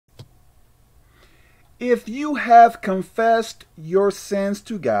If you have confessed your sins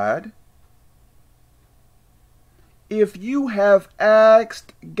to God, if you have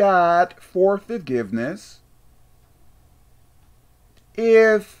asked God for forgiveness,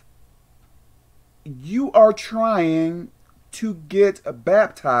 if you are trying to get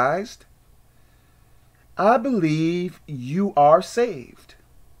baptized, I believe you are saved.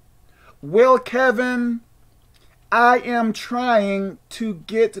 Well, Kevin, I am trying to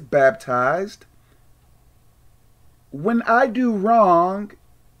get baptized. When I do wrong,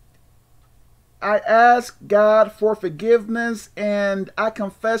 I ask God for forgiveness and I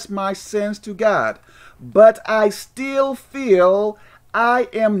confess my sins to God. But I still feel I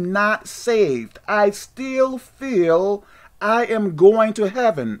am not saved. I still feel I am going to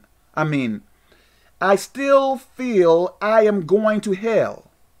heaven. I still feel I am going to hell.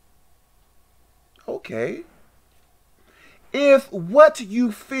 Okay. If what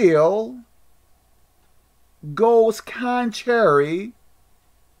you feel goes contrary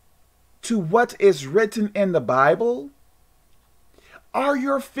to what is written in the Bible, are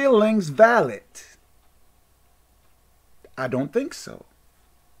your feelings valid? I don't think so.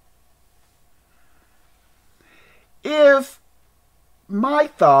 If my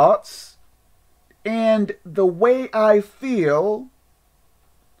thoughts and the way I feel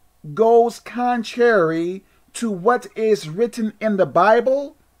goes contrary to what is written in the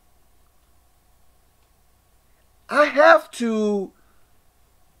Bible, I have to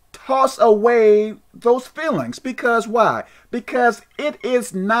toss away those feelings. Because why? Because it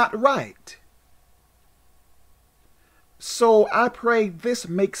is not right. So I pray this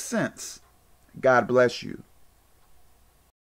makes sense. God bless you.